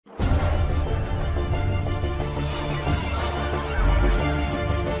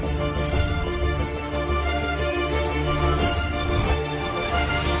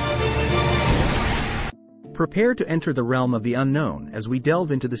Prepare to enter the realm of the unknown as we delve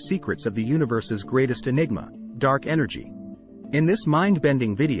into the secrets of the universe's greatest enigma, dark energy. In this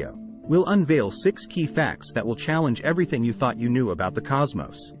mind-bending video, we'll unveil 6 key facts that will challenge everything you thought you knew about the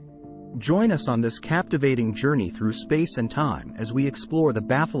cosmos. Join us on this captivating journey through space and time as we explore the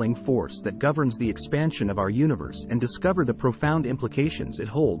baffling force that governs the expansion of our universe and discover the profound implications it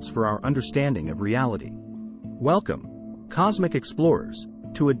holds for our understanding of reality. Welcome, cosmic explorers,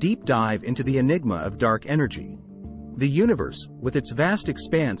 to a deep dive into the enigma of dark energy. The universe, with its vast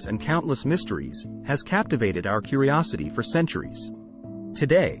expanse and countless mysteries, has captivated our curiosity for centuries.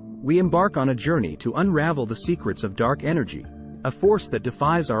 Today, we embark on a journey to unravel the secrets of dark energy, a force that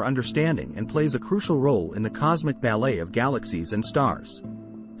defies our understanding and plays a crucial role in the cosmic ballet of galaxies and stars.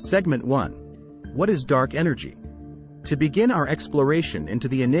 Segment 1. What is dark energy? To begin our exploration into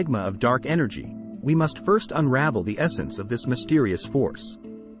the enigma of dark energy, we must first unravel the essence of this mysterious force.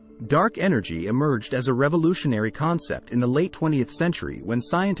 Dark energy emerged as a revolutionary concept in the late 20th century when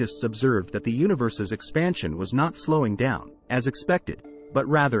scientists observed that the universe's expansion was not slowing down, as expected, but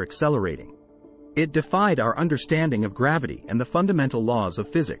rather accelerating. It defied our understanding of gravity and the fundamental laws of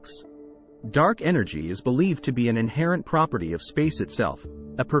physics. Dark energy is believed to be an inherent property of space itself,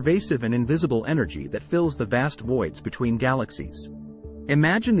 a pervasive and invisible energy that fills the vast voids between galaxies.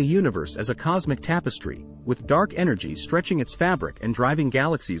 Imagine the universe as a cosmic tapestry, with dark energy stretching its fabric and driving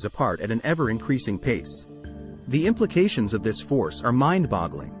galaxies apart at an ever-increasing pace. The implications of this force are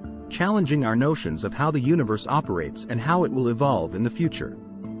mind-boggling, challenging our notions of how the universe operates and how it will evolve in the future.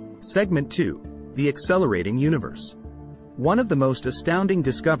 Segment 2. The accelerating universe. One of the most astounding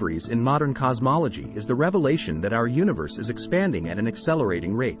discoveries in modern cosmology is the revelation that our universe is expanding at an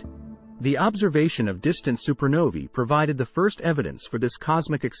accelerating rate. The observation of distant supernovae provided the first evidence for this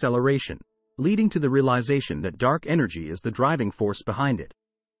cosmic acceleration, leading to the realization that dark energy is the driving force behind it.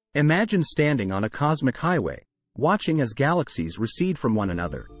 Imagine standing on a cosmic highway, watching as galaxies recede from one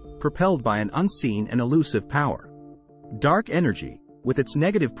another, propelled by an unseen and elusive power. Dark energy, with its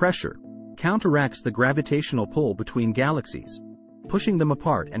negative pressure, counteracts the gravitational pull between galaxies, pushing them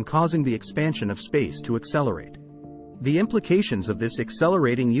apart and causing the expansion of space to accelerate. The implications of this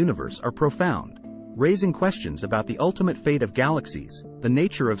accelerating universe are profound, raising questions about the ultimate fate of galaxies, the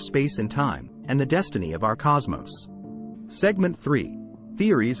nature of space and time, and the destiny of our cosmos. Segment 3.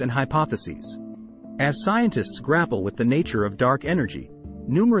 Theories and hypotheses. As scientists grapple with the nature of dark energy,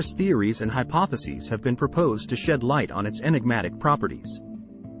 numerous theories and hypotheses have been proposed to shed light on its enigmatic properties.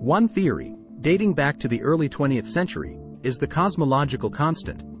 One theory, dating back to the early 20th century, is the cosmological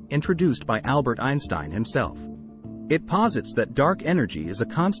constant, introduced by Albert Einstein himself. It posits that dark energy is a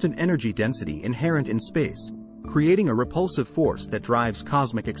constant energy density inherent in space, creating a repulsive force that drives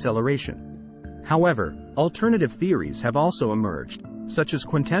cosmic acceleration. However, alternative theories have also emerged, such as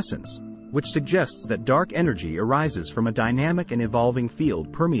quintessence, which suggests that dark energy arises from a dynamic and evolving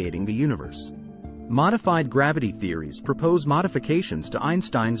field permeating the universe. Modified gravity theories propose modifications to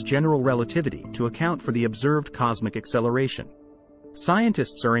Einstein's general relativity to account for the observed cosmic acceleration.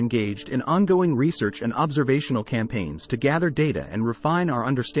 Scientists are engaged in ongoing research and observational campaigns to gather data and refine our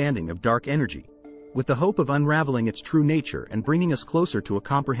understanding of dark energy, with the hope of unraveling its true nature and bringing us closer to a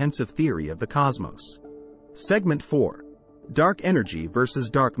comprehensive theory of the cosmos. Segment 4. Dark energy versus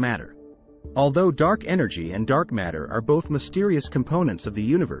dark matter. Although dark energy and dark matter are both mysterious components of the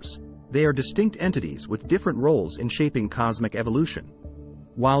universe, they are distinct entities with different roles in shaping cosmic evolution.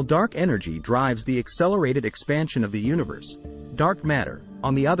 While dark energy drives the accelerated expansion of the universe, dark matter,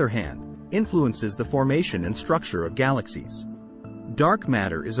 on the other hand, influences the formation and structure of galaxies. Dark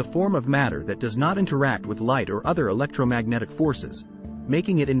matter is a form of matter that does not interact with light or other electromagnetic forces,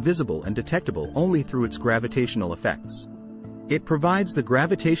 making it invisible and detectable only through its gravitational effects. It provides the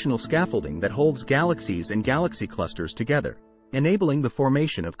gravitational scaffolding that holds galaxies and galaxy clusters together, enabling the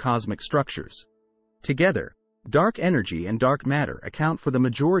formation of cosmic structures. Together, dark energy and dark matter account for the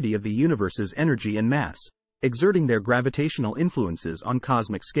majority of the universe's energy and mass, exerting their gravitational influences on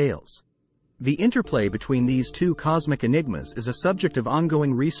cosmic scales. The interplay between these two cosmic enigmas is a subject of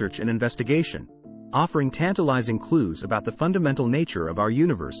ongoing research and investigation, offering tantalizing clues about the fundamental nature of our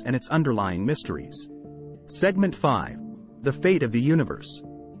universe and its underlying mysteries. Segment 5. The fate of the universe.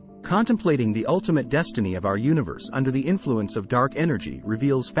 Contemplating the ultimate destiny of our universe under the influence of dark energy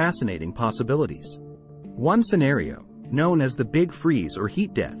reveals fascinating possibilities. One scenario, known as the Big Freeze or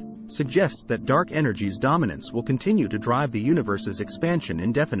heat death, suggests that dark energy's dominance will continue to drive the universe's expansion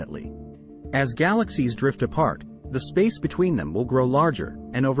indefinitely. As galaxies drift apart, the space between them will grow larger,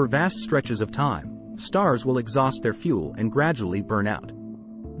 and over vast stretches of time, stars will exhaust their fuel and gradually burn out.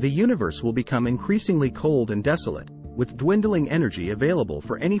 The universe will become increasingly cold and desolate, with dwindling energy available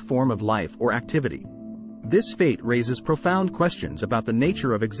for any form of life or activity. This fate raises profound questions about the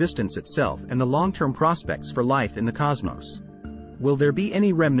nature of existence itself and the long-term prospects for life in the cosmos. Will there be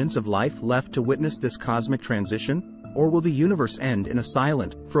any remnants of life left to witness this cosmic transition, or will the universe end in a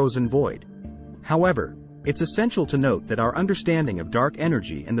silent, frozen void? However, it's essential to note that our understanding of dark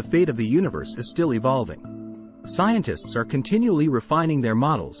energy and the fate of the universe is still evolving. Scientists are continually refining their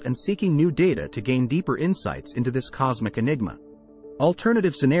models and seeking new data to gain deeper insights into this cosmic enigma.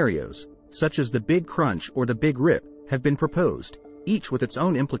 Alternative scenarios, such as the Big Crunch or the Big Rip, have been proposed, each with its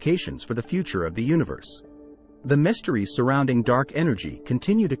own implications for the future of the universe. The mysteries surrounding dark energy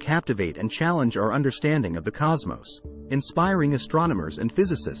continue to captivate and challenge our understanding of the cosmos, inspiring astronomers and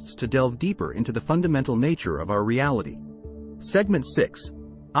physicists to delve deeper into the fundamental nature of our reality. Segment 6.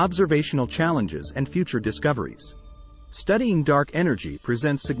 Observational Challenges and Future Discoveries. Studying dark energy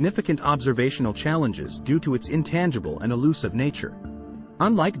presents significant observational challenges due to its intangible and elusive nature.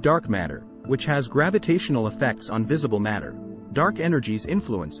 Unlike dark matter, which has gravitational effects on visible matter, dark energy's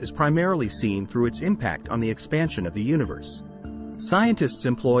influence is primarily seen through its impact on the expansion of the universe. Scientists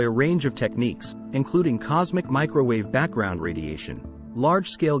employ a range of techniques, including cosmic microwave background radiation,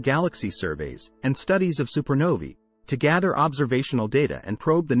 large-scale galaxy surveys, and studies of supernovae, to gather observational data and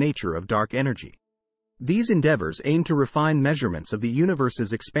probe the nature of dark energy. These endeavors aim to refine measurements of the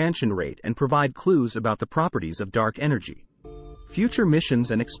universe's expansion rate and provide clues about the properties of dark energy. Future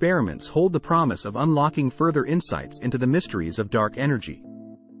missions and experiments hold the promise of unlocking further insights into the mysteries of dark energy.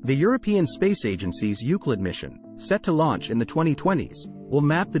 The European Space Agency's Euclid mission, set to launch in the 2020s, will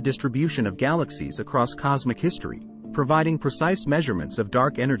map the distribution of galaxies across cosmic history, providing precise measurements of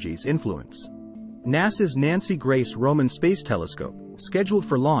dark energy's influence. NASA's Nancy Grace Roman Space Telescope, scheduled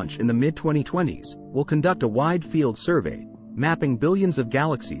for launch in the mid-2020s, will conduct a wide-field survey, mapping billions of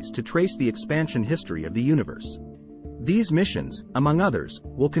galaxies to trace the expansion history of the universe. These missions, among others,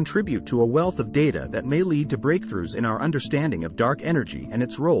 will contribute to a wealth of data that may lead to breakthroughs in our understanding of dark energy and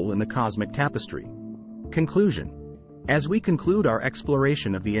its role in the cosmic tapestry. Conclusion. As we conclude our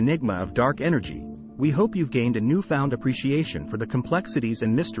exploration of the enigma of dark energy, we hope you've gained a newfound appreciation for the complexities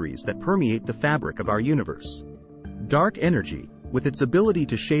and mysteries that permeate the fabric of our universe. Dark energy, with its ability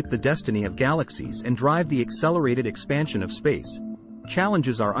to shape the destiny of galaxies and drive the accelerated expansion of space,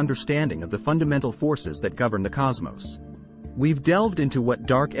 challenges our understanding of the fundamental forces that govern the cosmos. We've delved into what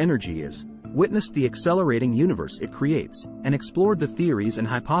dark energy is, witnessed the accelerating universe it creates, and explored the theories and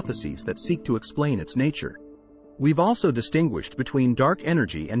hypotheses that seek to explain its nature. We've also distinguished between dark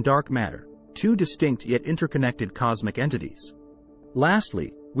energy and dark matter, two distinct yet interconnected cosmic entities.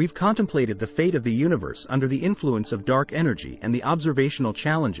 Lastly, we've contemplated the fate of the universe under the influence of dark energy and the observational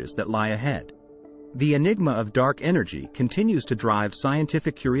challenges that lie ahead. The enigma of dark energy continues to drive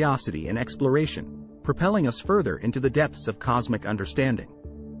scientific curiosity and exploration, propelling us further into the depths of cosmic understanding.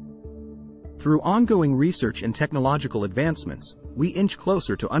 Through ongoing research and technological advancements, we inch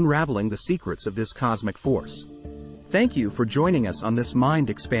closer to unraveling the secrets of this cosmic force. Thank you for joining us on this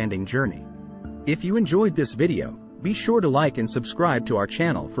mind-expanding journey. If you enjoyed this video, be sure to like and subscribe to our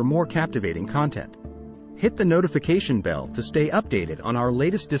channel for more captivating content. Hit the notification bell to stay updated on our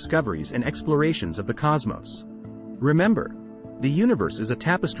latest discoveries and explorations of the cosmos. Remember, the universe is a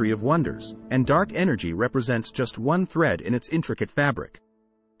tapestry of wonders, and dark energy represents just one thread in its intricate fabric.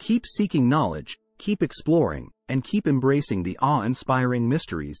 Keep seeking knowledge, keep exploring, and keep embracing the awe-inspiring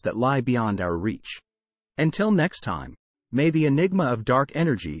mysteries that lie beyond our reach. Until next time, may the enigma of dark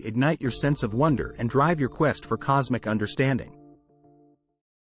energy ignite your sense of wonder and drive your quest for cosmic understanding.